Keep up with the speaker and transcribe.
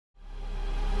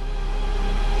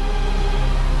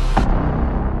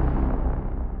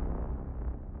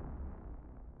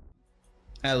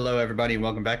Hello, everybody, and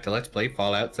welcome back to Let's Play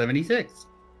Fallout 76.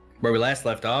 Where we last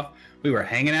left off, we were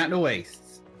hanging out in the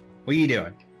wastes. What are you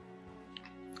doing?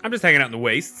 I'm just hanging out in the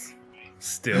wastes.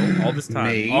 Still, all this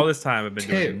time. Me All this time I've been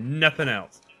too. doing nothing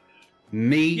else.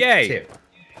 Me Yay. too.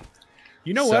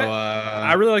 You know So, what?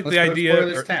 I really like let's the go idea.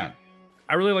 explore this town.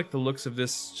 I really like the looks of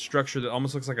this structure that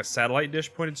almost looks like a satellite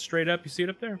dish pointed straight up. You see it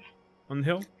up there? On the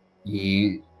hill?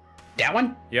 Yeah. That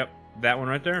one? Yep. That one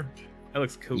right there. That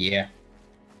looks cool. Yeah.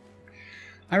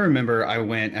 I remember I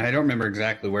went, and I don't remember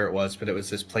exactly where it was, but it was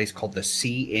this place called the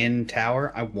CN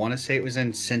Tower. I want to say it was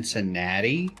in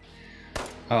Cincinnati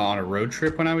on a road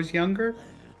trip when I was younger.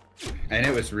 And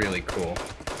it was really cool.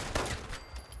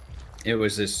 It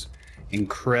was this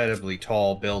incredibly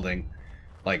tall building,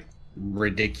 like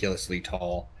ridiculously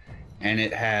tall. And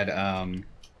it had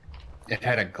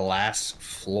a glass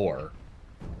floor.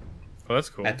 Oh, that's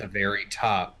cool. At the very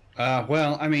top.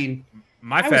 Well, I mean,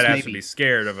 my fat ass would be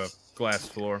scared of a glass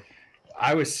floor.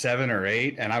 I was 7 or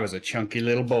 8, and I was a chunky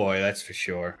little boy, that's for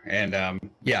sure. And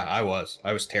yeah, I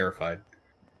was terrified.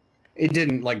 It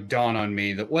didn't like dawn on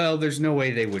me that, well, there's no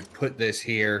way they would put this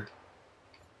here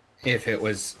if it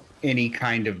was any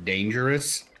kind of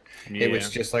dangerous. Yeah. It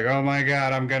was just like, oh my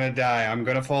god, I'm gonna die, I'm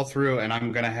gonna fall through, and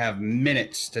I'm gonna have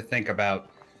minutes to think about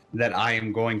that I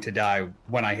am going to die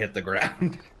when I hit the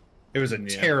ground. It was a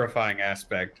terrifying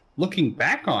aspect. Looking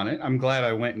back on it, I'm glad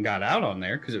I went and got out on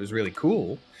there because it was really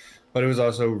cool, but it was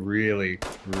also really,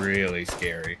 really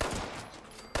scary.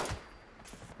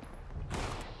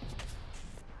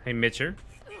 Hey, Mitcher.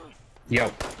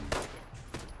 Yo.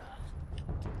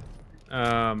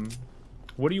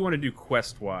 What do you want to do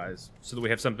quest-wise so that we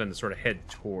have something to sort of head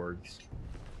towards?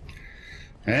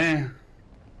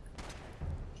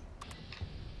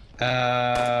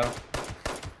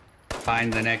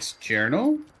 Find the next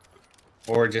journal?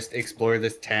 Or just explore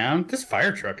this town? This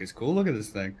fire truck is cool. Look at this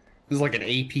thing. This is like an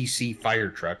APC fire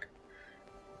truck.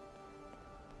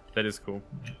 That is cool.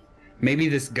 Maybe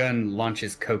this gun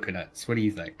launches coconuts. What do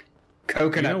you think?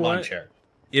 Coconut launcher.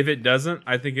 If it doesn't,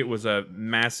 I think it was a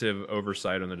massive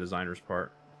oversight on the designer's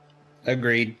part.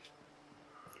 Agreed.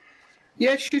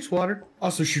 Yeah, it shoots water.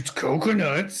 Also shoots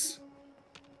coconuts.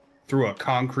 Through a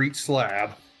concrete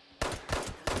slab.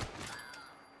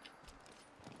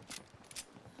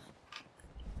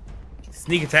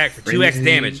 Sneak attack for 2x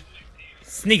damage.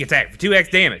 Sneak attack for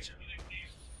 2x damage.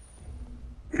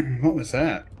 What was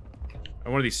that?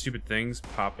 One of these stupid things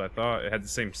popped, I thought. It had the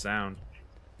same sound.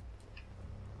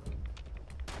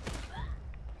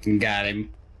 Got him.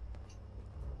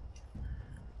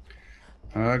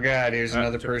 Oh god, here's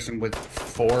another person with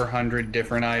 400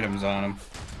 different items on him.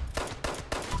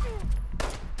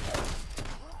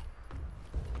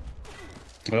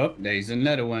 Oh, there's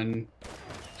another one.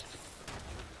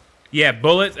 Yeah,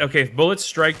 bullets. Okay, if bullets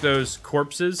strike those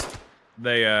corpses,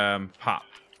 they pop.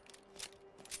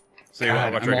 So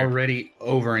God, I'm already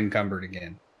over encumbered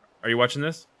again. Are you watching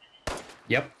this?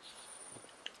 Yep.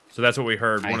 So that's what we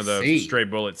heard. One of the stray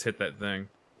bullets hit that thing.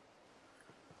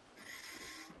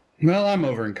 Well, I'm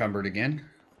over encumbered again.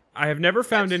 I have never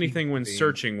found anything when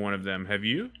searching one of them. Have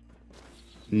you?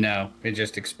 No, it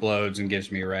just explodes and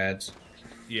gives me rads.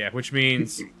 Yeah, which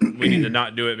means we need to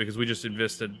not do it because we just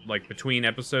invested, like, between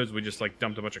episodes, we just, like,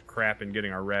 dumped a bunch of crap in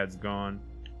getting our rads gone.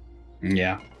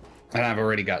 Yeah. And I've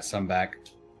already got some back.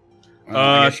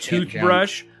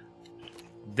 Toothbrush.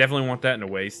 Definitely want that in the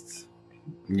wastes.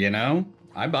 You know,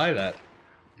 I buy that.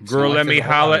 Girl, let me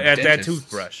holler at that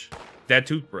toothbrush. That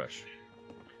toothbrush.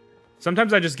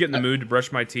 Sometimes I just get in the mood to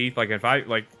brush my teeth. Like, if I,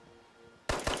 like...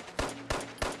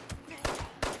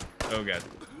 Oh, God.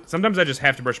 Sometimes I just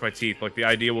have to brush my teeth. Like, the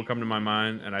idea will come to my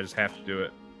mind, and I just have to do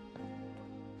it.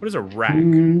 What is a rack?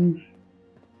 I'm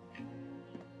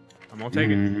gonna take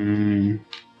it.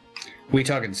 We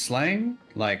talking slang?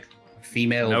 Like,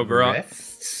 female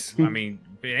breasts? I mean,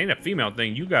 it ain't a female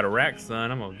thing. You got a rack,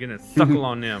 son. I'm gonna get a suckle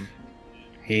on them.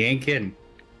 He ain't kidding.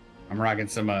 I'm rocking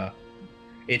some,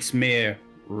 it's mere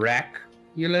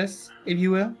raculous, if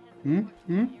you will.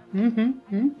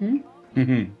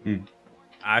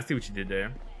 I see what you did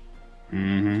there.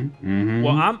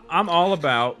 Well, I'm all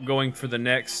about going for the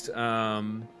next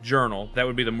journal. That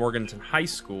would be the Morganton High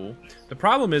School. The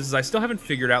problem is I still haven't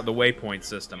figured out the waypoint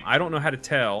system. I don't know how to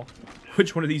tell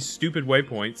which one of these stupid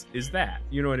waypoints is that.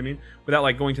 You know what I mean? Without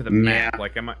like going to the map.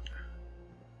 Like, am I?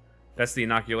 That's the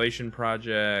inoculation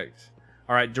project.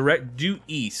 All right, direct due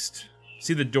east.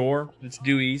 See the door? It's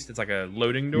due east. It's like a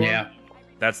loading door. Yeah.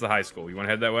 That's the high school. You want to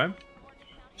head that way?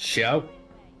 Show.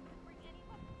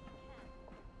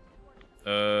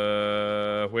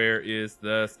 Where is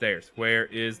the stairs? Where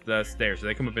is the stairs? Do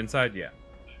they come up inside? Yeah.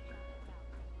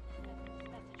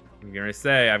 I'm gonna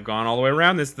say, I've gone all the way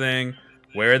around this thing.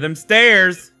 Where are them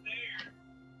stairs?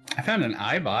 I found an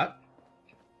iBot.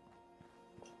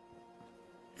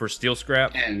 For steel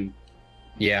scrap? And,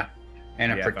 yeah.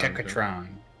 And a Yeah, I found it, Protecatron.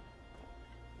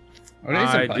 Oh,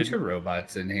 there's a bunch of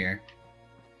robots in here.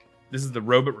 This is the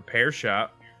robot repair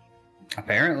shop.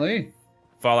 Apparently.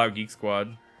 Fallout Geek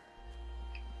Squad.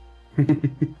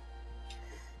 Need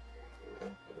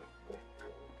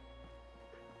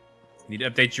to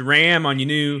update your RAM on your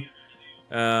new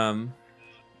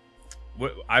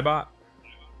what iBot?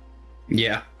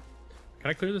 Yeah. Can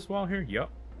I clear this wall here?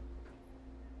 Yup.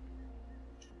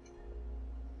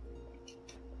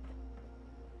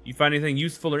 You find anything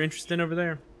useful or interesting over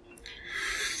there?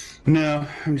 No,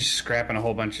 I'm just scrapping a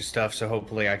whole bunch of stuff, so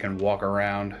hopefully I can walk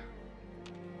around.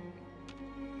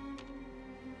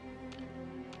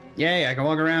 Yay, I can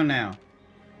walk around now.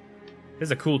 There's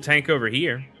a cool tank over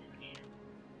here.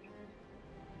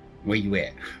 Where you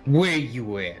at? Where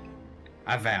you at?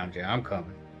 I found you. I'm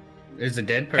coming. There's a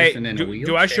dead person in a wheelchair.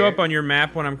 Do I show up on your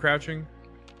map when I'm crouching?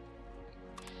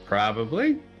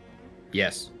 Probably.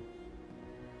 Yes.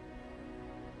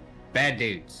 Bad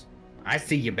dudes. I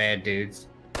see you, bad dudes.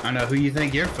 I know who you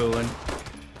think you're fooling.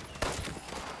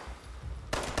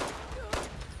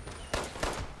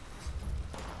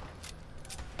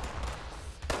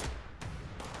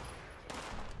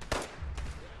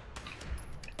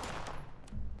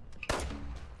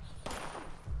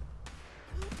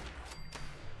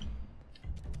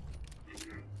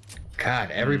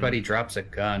 God, everybody drops a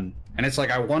gun. And it's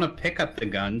like, I want to pick up the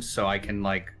guns so I can,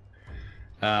 like,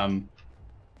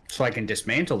 so I can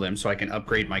dismantle them so I can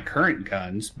upgrade my current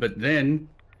guns, but then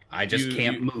I just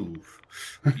can't move.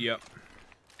 Yep.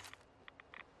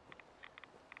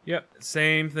 Yep,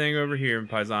 same thing over here in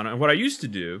Paisano. And what I used to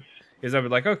do is I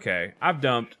would like, okay, I've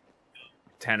dumped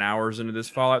 10 hours into this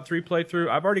Fallout 3 playthrough.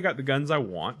 I've already got the guns I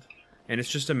want, and it's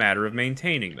just a matter of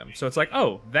maintaining them. So it's like,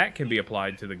 oh, that can be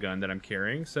applied to the gun that I'm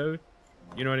carrying, so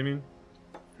you know what I mean?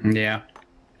 Yeah.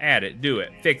 Add it, do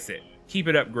it, fix it, keep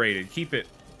it upgraded, keep it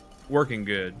working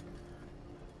good.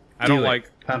 I don't like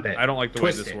the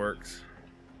way this works.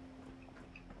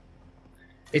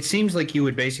 It seems like you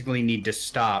would basically need to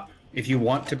stop if you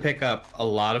want to pick up a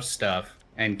lot of stuff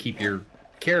and keep your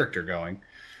character going.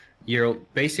 You'll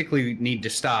basically need to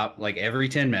stop like every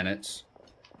 10 minutes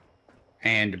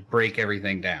and break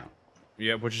everything down.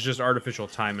 Yeah, which is just artificial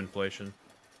time inflation.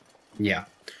 Yeah.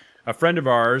 A friend of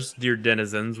ours, dear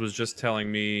denizens, was just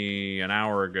telling me an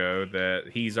hour ago that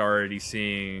he's already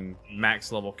seeing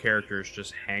max level characters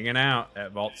just hanging out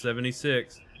at Vault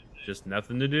 76. Just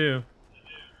nothing to do.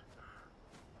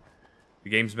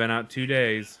 The game's been out 2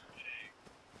 days.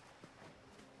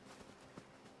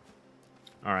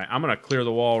 Alright, I'm going to clear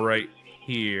the wall right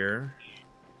here.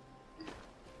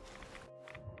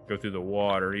 Go through the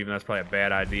water, even though that's probably a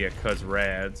bad idea, cuz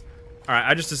rads. Alright,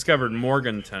 I just discovered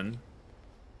Morganton.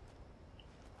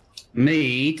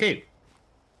 Me too.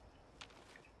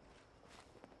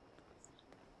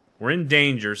 We're in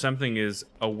danger. Something is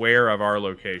aware of our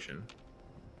location.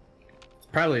 It's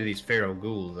probably these feral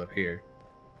ghouls up here.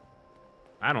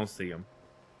 I don't see them.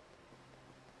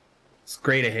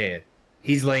 Straight ahead.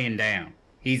 He's laying down.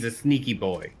 He's a sneaky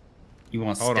boy. You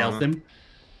want to stealth him?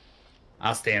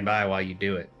 I'll stand by while you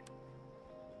do it.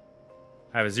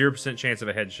 I have a 0% chance of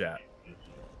a headshot.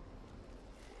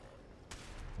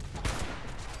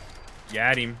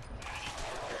 Got him.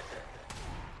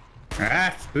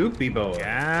 Ah, spoopy boy.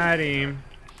 Got him.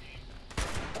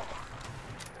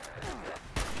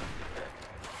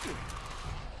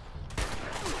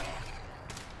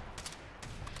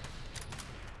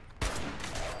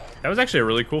 That was actually a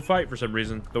really cool fight for some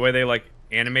reason. The way they, like,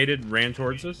 animated, ran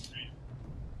towards us.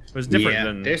 It was different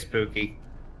than... they're spooky.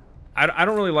 I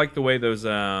don't really like the way those,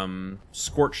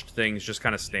 scorched things just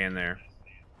kind of stand there.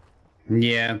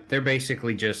 Yeah, they're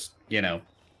basically just, you know,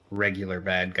 regular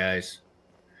bad guys.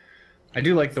 I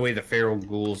do like the way the feral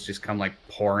ghouls just come, like,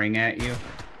 pouring at you.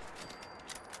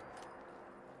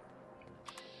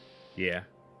 Yeah.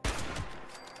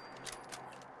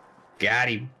 Got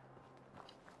him.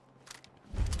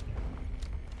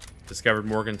 Discovered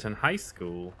Morganton High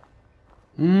School.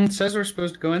 It says we're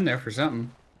supposed to go in there for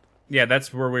something. Yeah,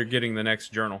 that's where we're getting the next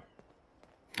journal.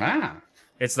 Ah.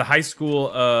 It's the high school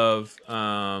of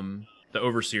the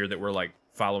overseer that we're, like,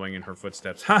 following in her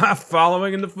footsteps. Haha,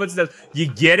 following in the footsteps. You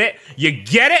get it? You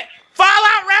get it?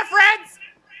 Fallout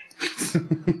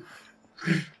reference!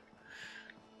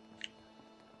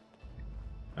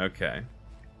 Okay.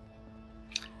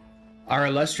 Our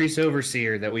illustrious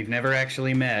overseer that we've never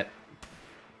actually met.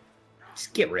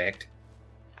 Just get wrecked.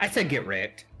 I said get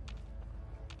wrecked.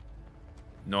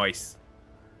 Nice.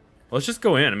 Let's just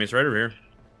go in. I mean, it's right over here.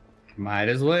 Might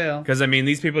as well. Because, I mean,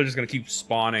 these people are just going to keep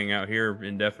spawning out here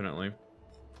indefinitely.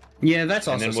 Yeah, that's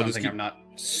also something I'm not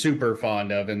super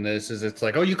fond of in this, is it's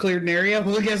like, oh, you cleared an area?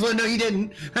 Well, guess what? No, you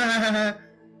didn't.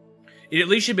 It at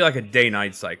least should be like a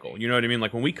day-night cycle. You know what I mean?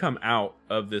 Like, when we come out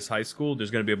of this high school,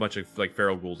 there's going to be a bunch of, like,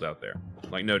 feral ghouls out there.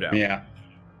 Like, no doubt. Yeah.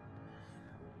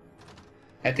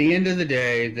 At the end of the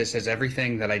day, this is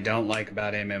everything that I don't like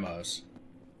about MMOs.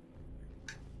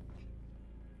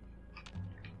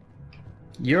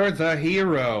 You're the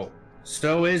hero.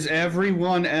 So is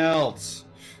everyone else.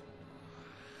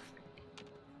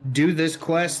 Do this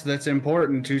quest that's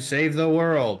important to save the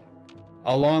world,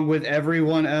 along with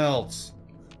everyone else.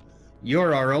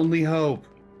 You're our only hope.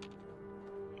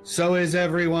 So is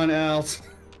everyone else.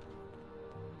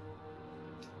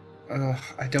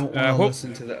 I don't want to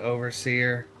listen to the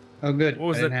Overseer. Oh, good.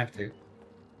 I didn't have to.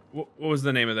 What was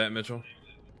the name of that, Mitchell?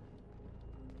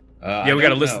 Yeah, we got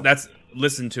to listen.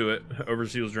 Listen to it.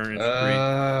 Overseer's Journey is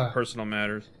 3. Personal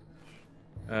matters.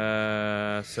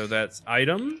 So that's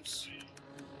items.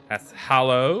 That's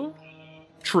Hollow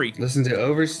Tree. Listen to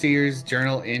Overseer's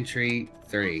Journal Entry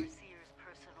 3.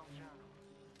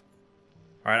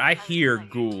 All right, I hear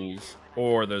ghouls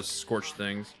or those scorched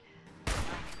things.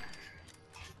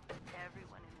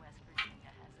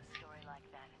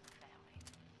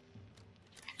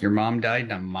 Your mom died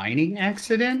in a mining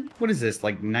accident? What is this,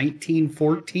 like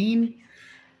 1914?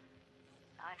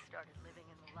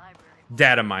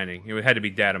 Data mining. It had to be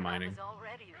data mining.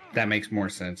 That makes more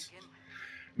sense.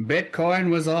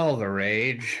 Bitcoin was all the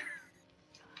rage.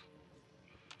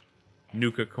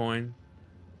 Nuka coin.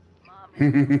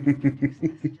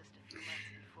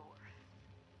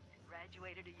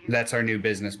 That's our new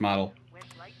business model.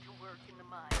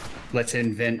 Let's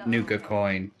invent Nuka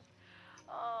coin.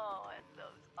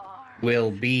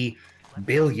 We'll be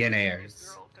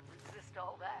billionaires.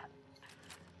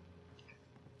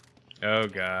 Oh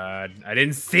God, I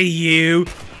didn't see you.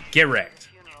 Get wrecked.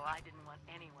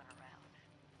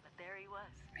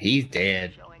 He's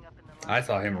dead. I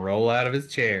saw him roll out of his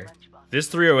chair. This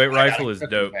 308 rifle is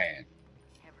dope.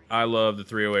 I love the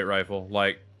 308 rifle.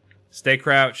 Like, stay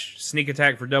crouched, sneak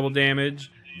attack for double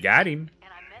damage. Got him.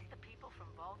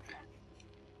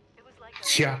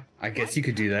 Yeah, I guess you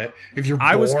could do that if you're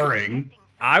boring.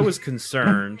 I was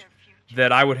concerned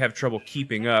that I would have trouble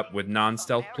keeping up with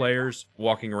non-stealth players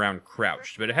walking around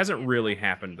crouched, but it hasn't really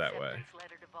happened that way.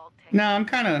 No, I'm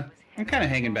kind of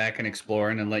hanging back and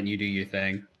exploring and letting you do your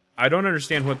thing. I don't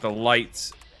understand what the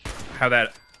lights,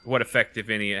 what effect, if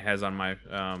any, it has on my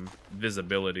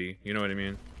visibility. You know what I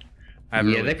mean? I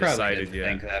haven't really they probably decided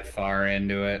didn't think that far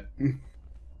into it.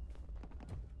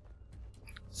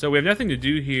 So we have nothing to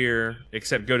do here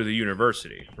except go to the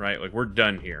university, right? Like, we're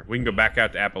done here. We can go back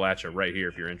out to Appalachia right here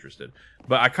if you're interested.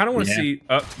 But I kind of want to see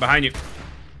behind you.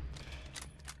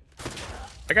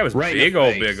 That guy was big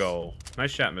old.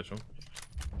 Nice shot, Mitchell.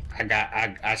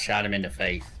 I shot him in the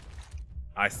face.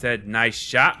 I said nice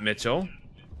shot, Mitchell.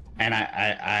 And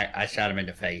I shot him in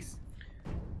the face.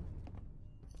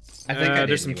 I think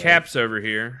there's some caps over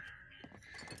here.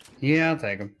 Yeah, I'll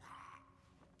take them.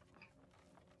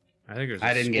 I think there's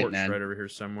a scorch right over here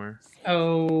somewhere.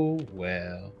 Oh,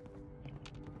 well.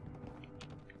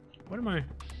 What am I?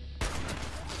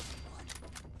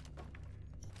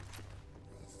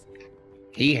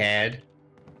 He had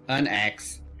an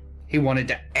axe. He wanted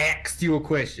to ask you a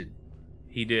question.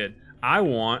 He did. I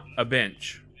want a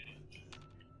bench.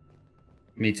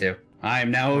 Me too. I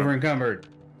am now over encumbered.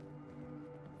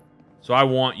 So I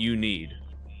want, you need.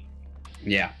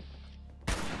 Yeah.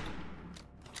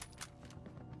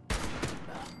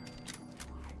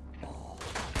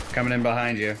 Coming in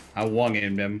behind you. I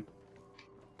wung-aimed him.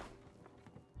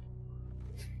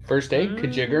 First aid,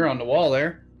 kajigger on the wall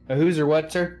there. A who's or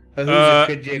what's her? A who's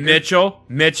or kajigger?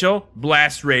 Mitchell,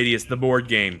 Blast Radius, the board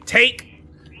game. Take!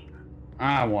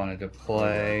 I wanted to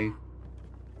play.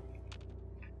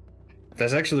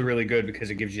 That's actually really good because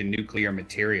it gives you nuclear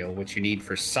material, which you need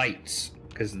for sites,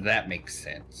 because that makes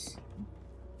sense.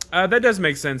 That does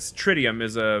make sense. Tritium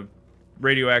is a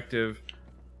radioactive...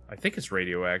 I think it's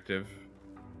radioactive.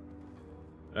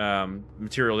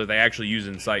 Material that they actually use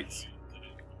in sites.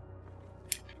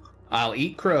 I'll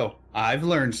eat crow. I've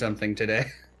learned something today.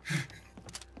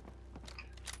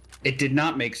 It did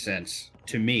not make sense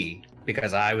to me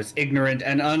because I was ignorant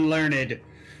and unlearned.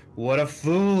 What a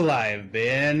fool I've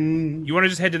been. You want to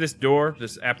just head to this door,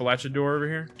 this Appalachia door over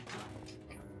here?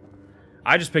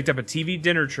 I just picked up a TV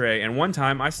dinner tray, and one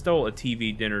time I stole a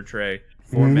TV dinner tray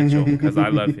for Mitchell because I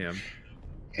love him.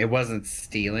 It wasn't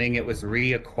stealing, it was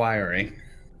reacquiring.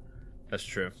 That's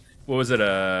true. What was it,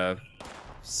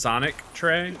 Sonic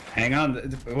tray? Hang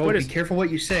on. Well, be careful what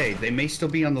you say. They may still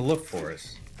be on the look for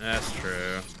us. That's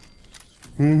true.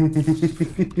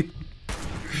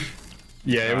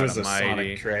 Yeah, it God was a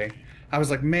almighty. Sonic tray. I was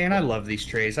like, man, I love these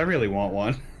trays. I really want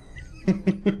one.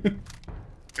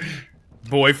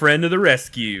 Boyfriend to the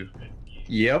rescue.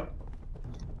 Yep.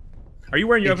 Are you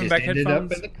wearing your It open just back ended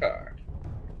headphones? up in the car.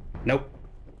 Nope.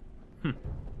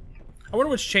 I wonder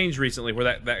what's changed recently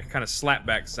where that kind of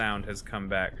slapback sound has come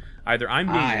back. Either I'm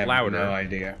being I have louder no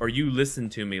idea. or you listen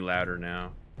to me louder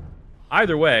now.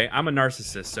 Either way, I'm a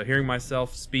narcissist, so hearing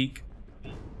myself speak,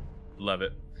 love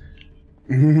it.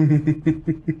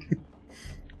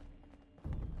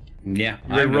 Yeah.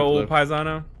 You ready to roll,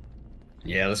 Paisano?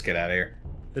 Yeah, let's get out of here.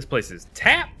 This place is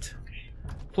tapped.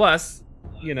 Plus,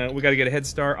 you know, we got to get a head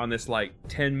start on this like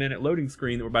 10-minute loading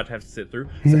screen that we're about to have to sit through.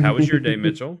 So how was your day,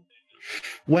 Mitchell?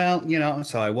 Well, you know,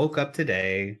 so I woke up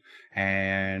today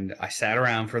and I sat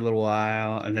around for a little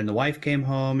while, and then the wife came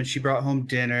home and she brought home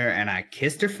dinner, and I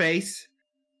kissed her face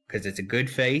because it's a good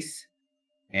face.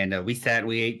 And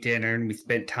we ate dinner, and we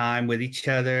spent time with each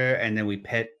other, and then we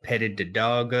petted the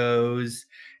doggos,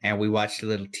 and we watched a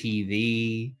little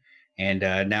TV, and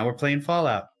now we're playing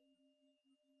Fallout.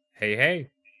 Hey.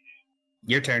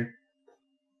 Your turn.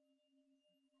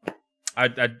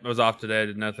 I was off today,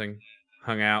 did nothing.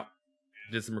 Hung out,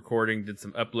 did some recording, did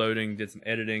some uploading, did some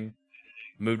editing,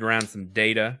 moved around some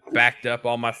data, backed up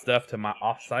all my stuff to my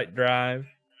offsite drive.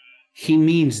 He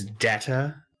means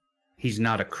data. He's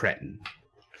not a cretin.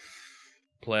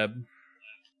 Pleb.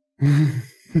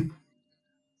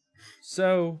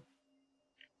 So,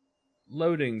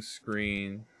 loading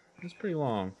screen. It's pretty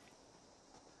long.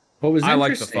 What was I like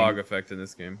the interesting- fog effect in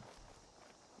this game.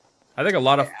 I think a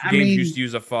lot of games used to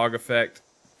use a fog effect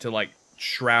to like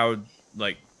shroud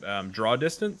like draw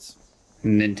distance.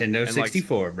 Nintendo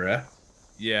 64, bruh.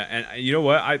 Yeah, and you know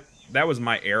what? That was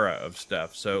my era of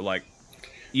stuff. So like,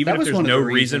 even That if was there's one of no the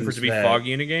reason for it to be reasons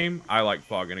foggy in a game, I like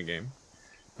fog in a game.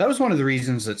 That was one of the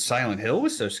reasons that Silent Hill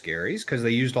was so scary, is because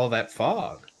they used all that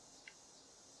fog.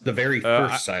 The very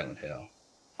first Silent Hill.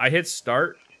 I hit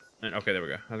start, and okay, there we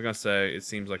go. I was gonna say it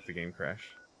seems like the game crashed.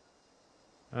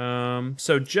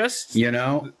 So just You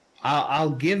know,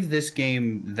 I'll give this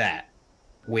game that.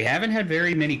 We haven't had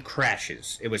very many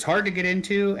crashes. It was hard to get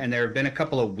into, and there have been a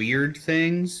couple of weird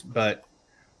things, but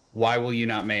why will you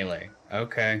not melee?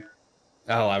 Okay.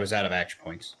 Oh, I was out of action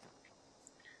points.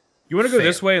 You want to go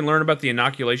this way and learn about the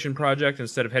inoculation project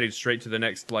instead of heading straight to the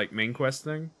next like main quest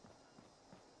thing?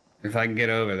 If I can get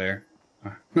over there.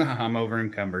 I'm over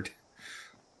encumbered.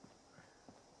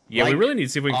 Yeah, like we really need to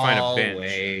see if we can find a bench.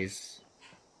 Always.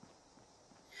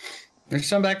 There's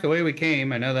some back the way we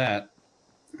came, I know that.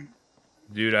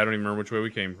 Dude, I don't even remember which way we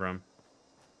came from.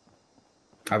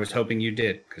 I was hoping you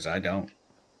did, because I don't.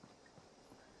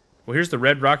 Well, here's the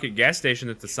Red Rocket gas station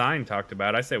that the sign talked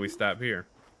about. I say we stop here.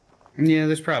 Yeah,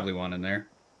 there's probably one in there.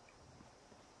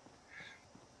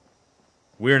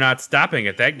 We're not stopping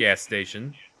at that gas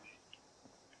station.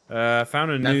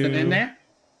 Found a new... Nothing in there?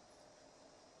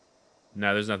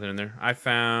 No, there's nothing in there. I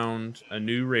found a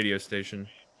new radio station.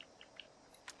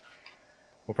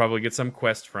 We'll probably get some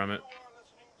quest from it.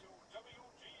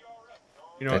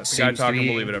 You know what? The guy talking,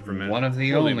 we'll leave it up for a minute. One of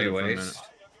the only ways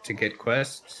to get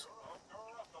quests.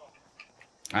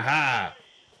 Aha!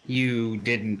 You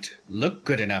didn't look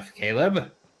good enough,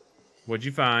 Caleb. What'd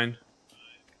you find?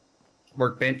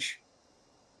 Workbench.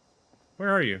 Where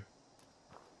are you?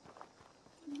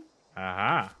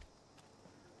 Aha.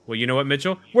 Well, you know what,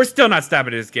 Mitchell? We're still not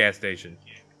stopping at this gas station.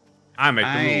 I'm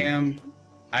at the move.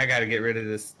 I gotta get rid of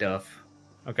this stuff.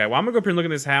 Okay, well, I'm gonna go up here and look at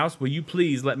this house. Will you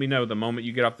please let me know the moment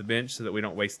you get off the bench so that we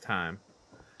don't waste time?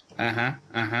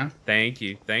 Thank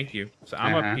you. So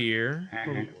I'm up here.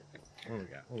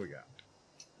 What we got?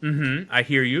 I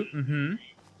hear you.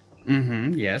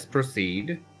 Yes,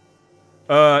 proceed.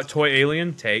 Toy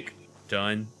alien, take.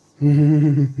 Done.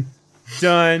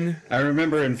 Done. I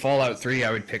remember in Fallout 3,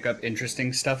 I would pick up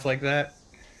interesting stuff like that.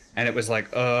 And it was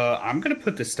like, I'm gonna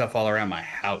put this stuff all around my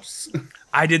house.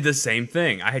 I did the same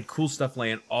thing. I had cool stuff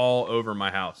laying all over my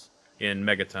house in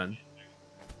Megaton.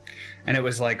 And it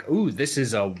was like, ooh, this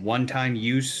is a one-time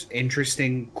use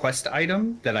interesting quest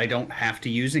item that I don't have to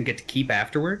use and get to keep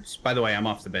afterwards. By the way, I'm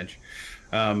off the bench.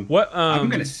 I'm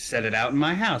gonna set it out in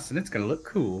my house, and it's gonna look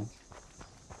cool.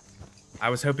 I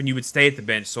was hoping you would stay at the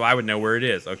bench so I would know where it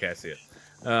is. Okay, I see it.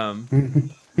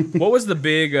 What was the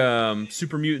big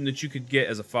super mutant that you could get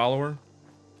as a follower?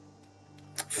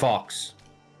 Fox.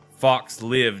 Fox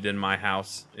lived in my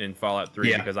house in Fallout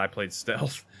 3 because I played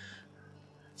stealth.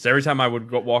 So every time I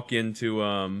would walk into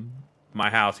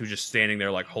my house, he was just standing there,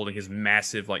 like holding his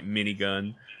massive like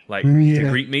minigun, like to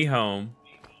greet me home.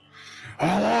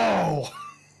 Hello.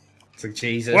 It's like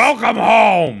Jesus. Welcome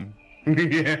home.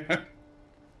 Yeah.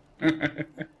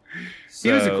 So,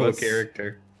 He was a cool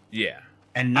character. Yeah.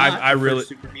 And not I the really first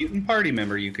super mutant party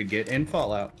member you could get in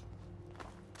Fallout.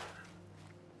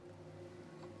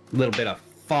 A little bit of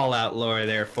Fallout lore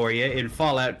there for you. In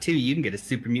Fallout 2, you can get a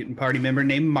super mutant party member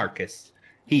named Marcus.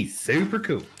 He's super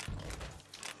cool.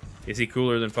 Is he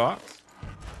cooler than Fox?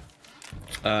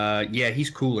 Yeah, he's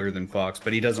cooler than Fox,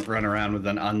 but he doesn't run around with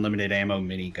an unlimited ammo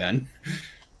minigun.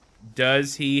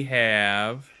 Does he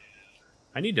have...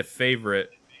 I need to favorite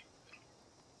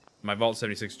my Vault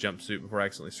 76 jumpsuit before I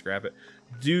accidentally scrap it.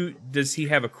 Does he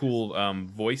have a cool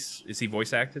voice? Is he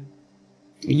voice acted?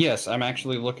 Yes, I'm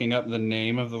actually looking up the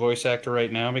name of the voice actor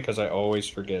right now because I always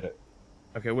forget it.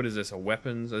 Okay, what is this? A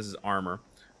weapons? This is armor.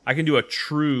 I can do a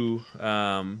true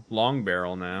long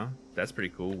barrel now. That's pretty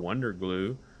cool. Wonder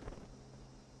glue.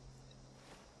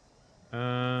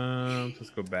 Let's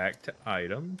go back to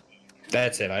item.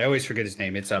 That's it. I always forget his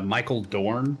name. It's Michael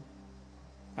Dorn.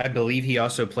 I believe he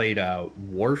also played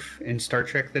Worf in Star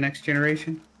Trek: The Next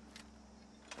Generation.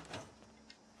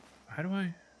 How do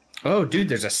I... Oh, dude,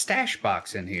 there's a stash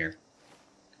box in here.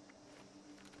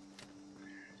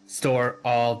 Store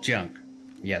all junk.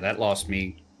 Yeah, that lost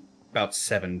me about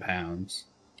 7 pounds.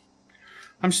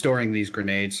 I'm storing these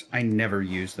grenades. I never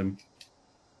use them.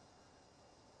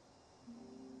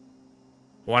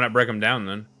 Why not break them down,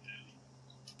 then?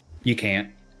 You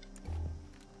can't.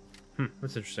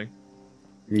 That's interesting.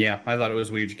 Yeah, I thought it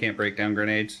was weird you can't break down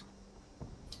grenades.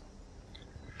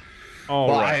 All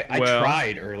Well, right. I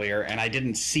tried earlier, and I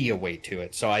didn't see a way to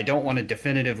it, so I don't want to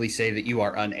definitively say that you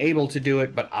are unable to do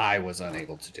it, but I was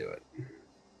unable to do it.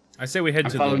 I say we head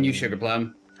I'm to following the... you, Sugar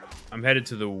Plum. I'm headed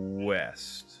to the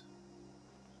west.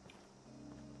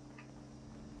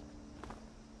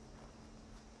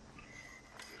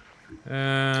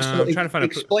 I'm trying to find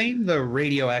Explain the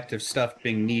radioactive stuff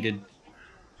being needed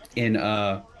in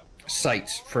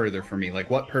sites further for me. Like,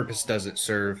 what purpose does it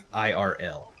serve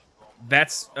IRL?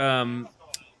 That's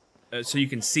so you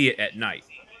can see it at night.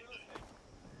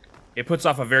 It puts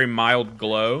off a very mild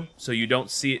glow, so you don't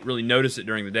see it, really notice it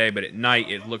during the day, but at night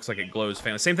it looks like it glows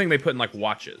faintly. Same thing they put in like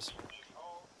watches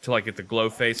to like get the glow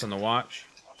face on the watch.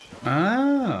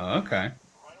 Oh, okay.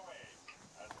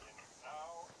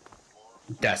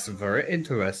 That's very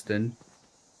interesting.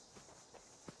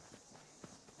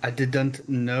 I didn't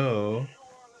know.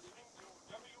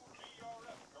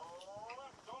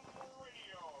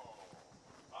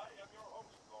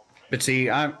 But see,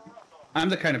 I'm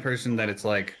the kind of person that it's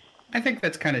like, I think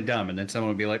that's kind of dumb, and then someone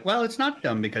would be like, well, it's not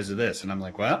dumb because of this, and I'm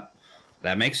like, well,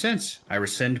 that makes sense. I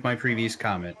rescind my previous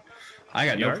comment. I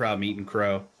got no problem eating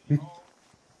crow.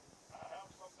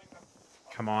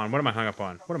 Come on, what am I hung up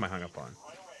on? What am I hung up on?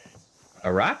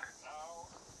 A rock?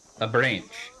 A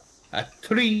branch? A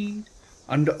tree?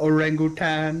 An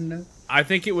orangutan? I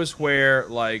think it was where,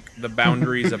 like, the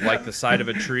boundaries of, like, the side of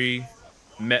a tree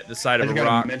met the side of a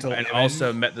rock and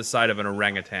also met the side of an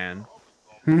orangutan.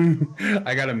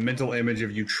 I got a mental image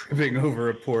of you tripping over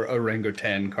a poor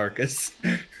orangutan carcass.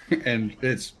 And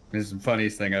it's the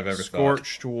funniest thing I've ever thought.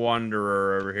 Scorched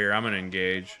Wanderer over here. I'm going to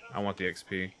engage. I want the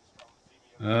XP.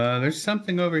 There's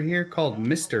something over here called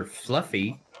Mr.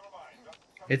 Fluffy.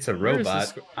 It's a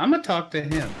robot. I'm going to talk to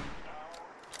him.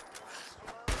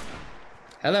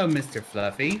 Hello, Mr.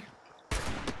 Fluffy.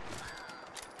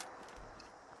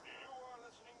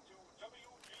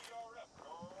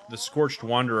 The Scorched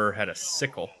Wanderer had a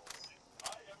sickle.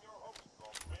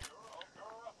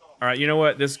 Alright, you know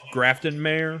what? This Grafton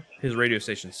mayor, his radio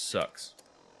station sucks.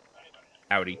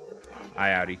 Outie.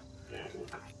 Outie.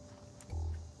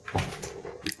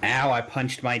 Ow, I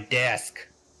punched my desk.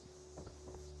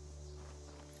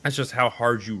 That's just how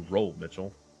hard you roll,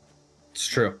 Mitchell. It's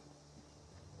true.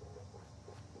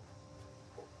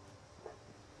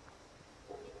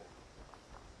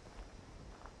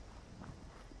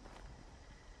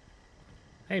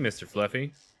 Hey, Mr.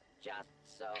 Fluffy. Just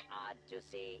so odd to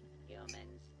see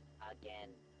humans again.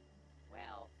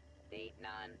 Well, the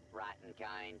non-rotten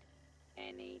kind,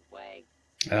 anyway.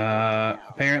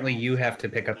 Apparently you have to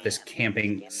pick up this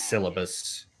camping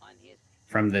syllabus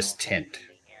from this tent.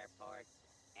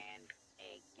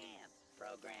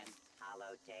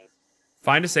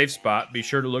 Find a safe spot. Be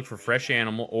sure to look for fresh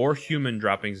animal or human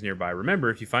droppings nearby. Remember,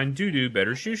 if you find doo-doo,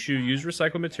 better shoo-shoo. Use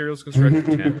recycled materials to construct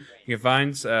your tent. You can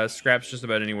find scraps just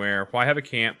about anywhere. Why have a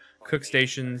camp? Cook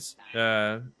stations,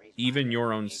 even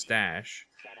your own stash.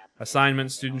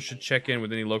 Assignment, students should check in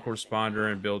with any local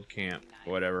responder and build camp.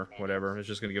 Whatever. It's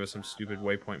just going to give us some stupid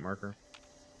waypoint marker.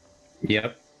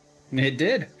 Yep. It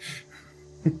did.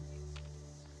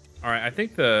 Alright, I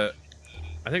think the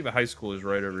high school is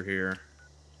right over here.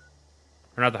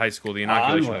 Or not the high school, the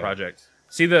inoculation project.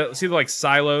 See the like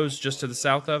silos just to the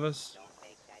south of us?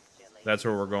 That's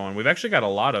where we're going. We've actually got a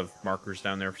lot of markers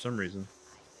down there for some reason.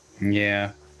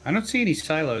 Yeah. I don't see any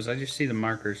silos. I just see the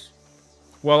markers.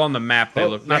 Well, on the map they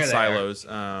look not silos.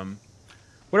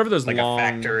 Whatever those like long a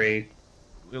factory,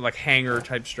 like hangar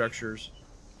type structures.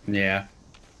 Yeah.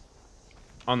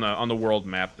 On the world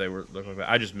map they were look like that.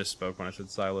 I just misspoke when I said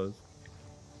silos.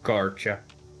 Gotcha.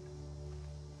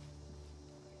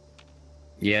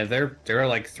 Yeah, there are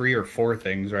like 3 or 4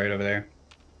 things right over there.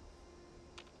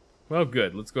 Well,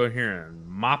 good. Let's go here and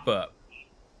mop up.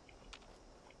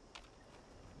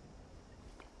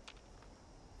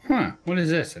 Huh. What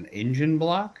is this? An engine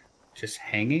block? Just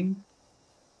hanging?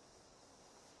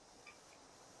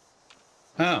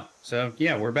 Oh, so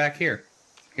yeah, we're back here.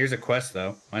 Here's a quest,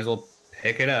 though. Might as well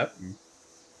pick it up.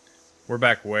 We're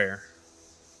back where?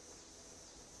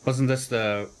 Wasn't this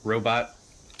the Robot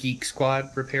Geek Squad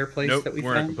repair place that we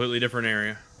we're found? in a completely different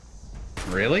area.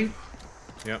 Really?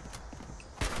 Yep.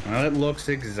 Well, it looks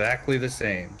exactly the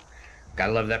same.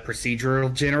 Gotta love that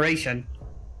procedural generation.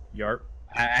 Yarp.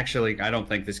 Actually, I don't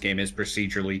think this game is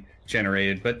procedurally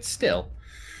generated, but still.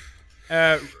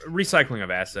 Recycling of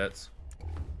assets.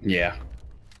 Yeah.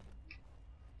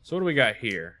 So what do we got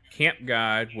here? Camp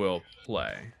guide will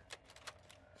play.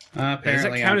 Apparently, does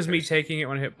that count as me taking it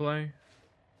when I hit play?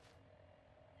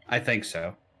 I think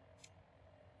so.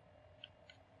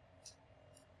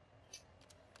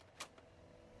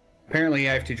 Apparently,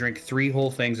 I have to drink 3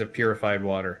 whole things of purified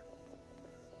water.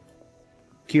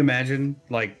 Can you imagine?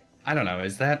 Like, I don't know,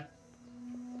 is that...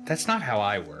 That's not how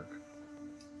I work.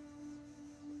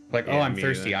 Like, Yeah, oh, I'm me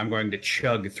thirsty, either. I'm going to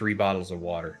chug 3 bottles of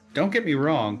water. Don't get me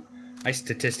wrong, I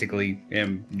statistically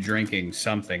am drinking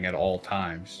something at all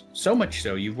times. So much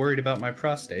so, you've worried about my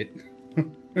prostate.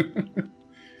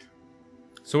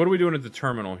 So what are we doing at the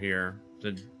terminal here?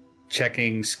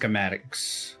 Checking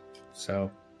schematics.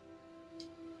 So,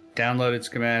 downloaded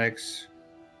schematics.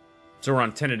 So we're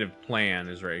on tentative plan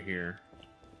is right here.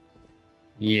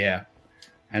 Yeah.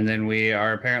 And then we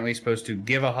are apparently supposed to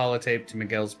give a holotape to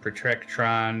Miguel's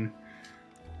Protectron.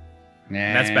 And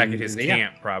That's back at his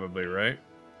camp, probably, right?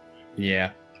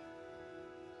 Yeah.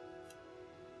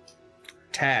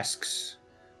 Tasks.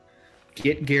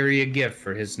 Get Gary a gift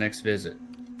for his next visit.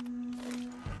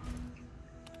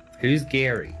 Who's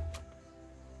Gary?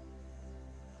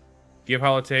 Give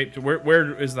holotape to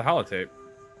where is the holotape?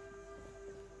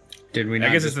 Did we not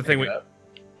I guess just it's the thing pick it up?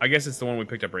 I guess it's the one we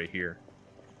picked up right here.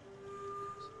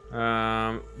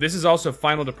 This is also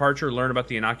Final Departure. Learn about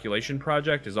the inoculation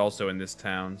project is also in this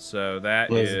town. So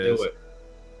that Let's is do it.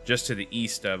 just to the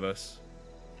east of us.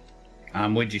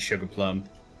 I'm with you, Sugar Plum.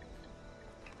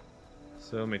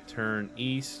 So let me turn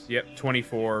east. Yep,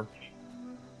 24.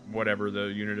 Whatever the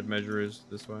unit of measure is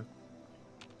this way.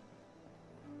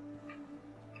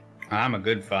 I'm a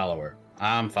good follower.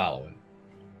 I'm following.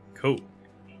 Cool.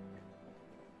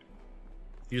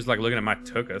 You just like looking at my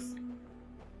tuchus.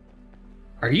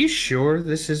 Are you sure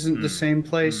this isn't the same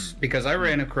place? Because I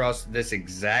ran across this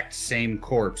exact same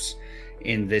corpse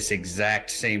in this exact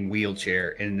same wheelchair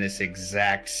in this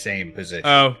exact same position.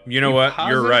 Oh, you know what?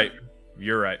 You're positive? right.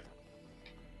 You're right.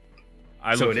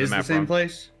 So looked it at is the the map same wrong.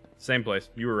 place? Same place.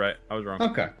 You were right. I was wrong.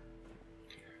 Okay.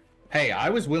 Hey, I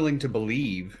was willing to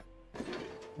believe...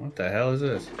 What the hell is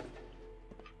this?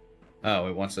 Oh,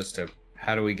 it wants us to...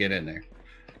 How do we get in there?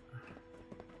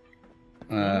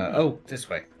 Oh, this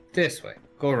way. This way.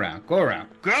 Go around. Go around.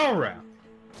 Go around!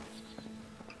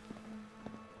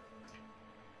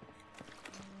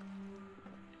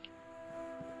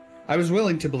 I was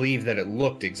willing to believe that it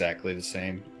looked exactly the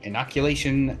same.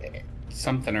 Inoculation...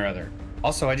 something or other.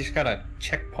 Also, I just got a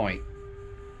checkpoint.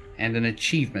 And an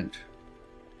achievement.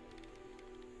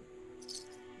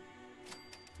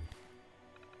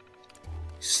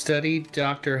 Study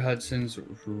Dr. Hudson's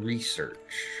research.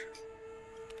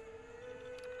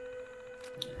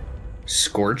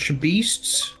 Scorch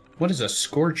beasts? What is a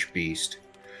scorch beast?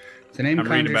 The name I'm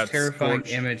reading conjures about terrifying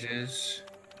scorch. images.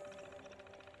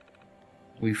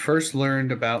 We first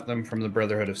learned about them from the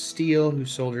Brotherhood of Steel,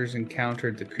 whose soldiers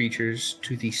encountered the creatures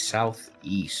to the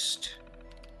southeast.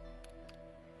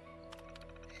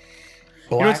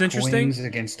 know what's Black interesting? wings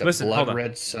against a Listen, hold on.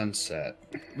 blood-red sunset.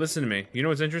 Listen to me. You know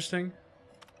what's interesting?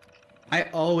 I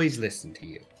always listen to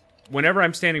you. Whenever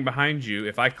I'm standing behind you,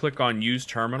 if I click on Use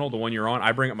Terminal, the one you're on,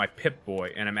 I bring up my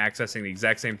Pip-Boy, and I'm accessing the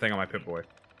exact same thing on my Pip-Boy.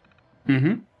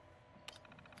 Mm-hmm.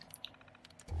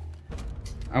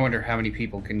 I wonder how many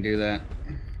people can do that.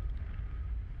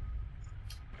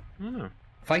 I don't know.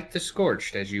 Fight the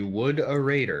Scorched as you would a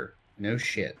raider. No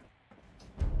shit.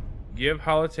 Give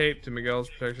holotape to Miguel's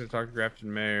protection. Talk to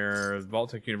Grafton Mayor,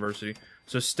 Vault-Tec University.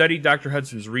 So study Dr.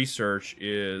 Hudson's research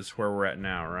is where we're at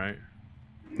now, right?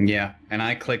 Yeah, and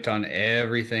I clicked on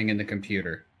everything in the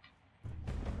computer.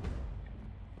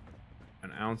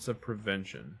 An ounce of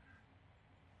prevention.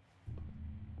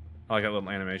 I like that little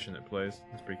animation that plays.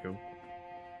 That's pretty cool.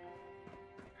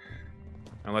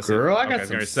 Unless Girl, I okay, got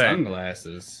some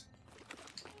sunglasses.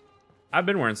 I've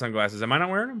been wearing sunglasses. Am I not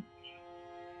wearing them?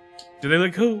 Do they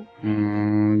look cool?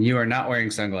 You are not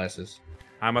wearing sunglasses.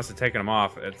 I must have taken them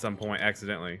off at some point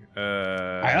accidentally.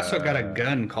 I also got a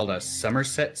gun called a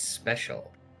Somerset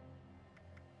Special.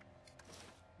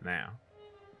 Now.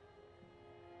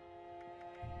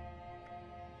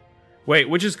 Wait,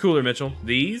 which is cooler, Mitchell?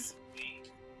 These?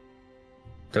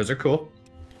 Those are cool.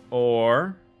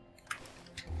 Or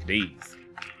these?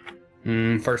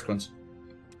 First ones.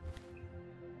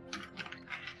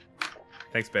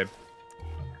 Thanks, babe.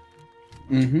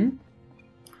 Mm-hmm.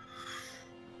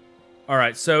 All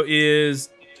right, so is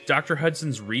Dr.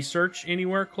 Hudson's research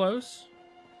anywhere close?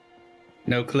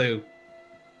 No clue.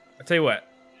 I tell you what,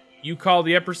 you call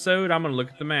the episode, I'm going to look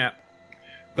at the map.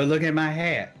 But look at my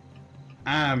hat.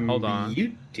 I'm Hold on.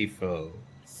 beautiful.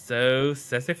 So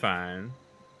sassy fine.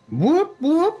 Whoop,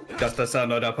 whoop. That's the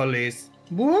sound of the police.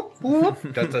 Whoop, whoop.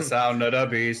 That's the sound of the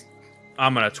beast.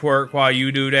 I'm going to twerk while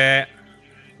you do that.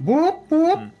 Whoop,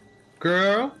 whoop.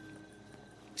 Girl,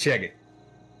 check it.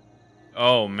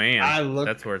 Oh, man.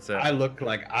 That's where it's at. I look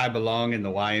like I belong in the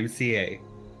YMCA.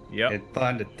 Yep. It's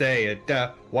fun to stay at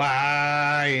the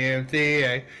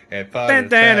YMCA. It's fun to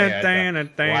stay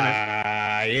at the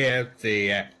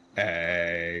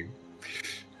YMCA.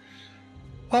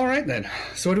 All right, then.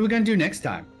 So what are we going to do next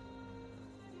time?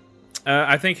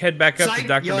 I think head back up to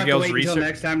Dr. You'll Miguel's have to wait research. until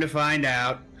next time to find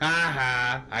out.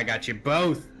 Ha! I got you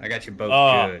both. I got you both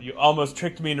good. You almost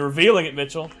tricked me into revealing it,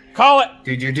 Mitchell. Call it!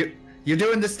 Dude, you're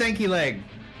doing the stinky leg.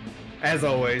 As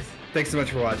always, thanks so much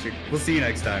for watching. We'll see you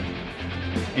next time.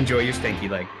 Enjoy your stinky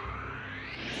leg.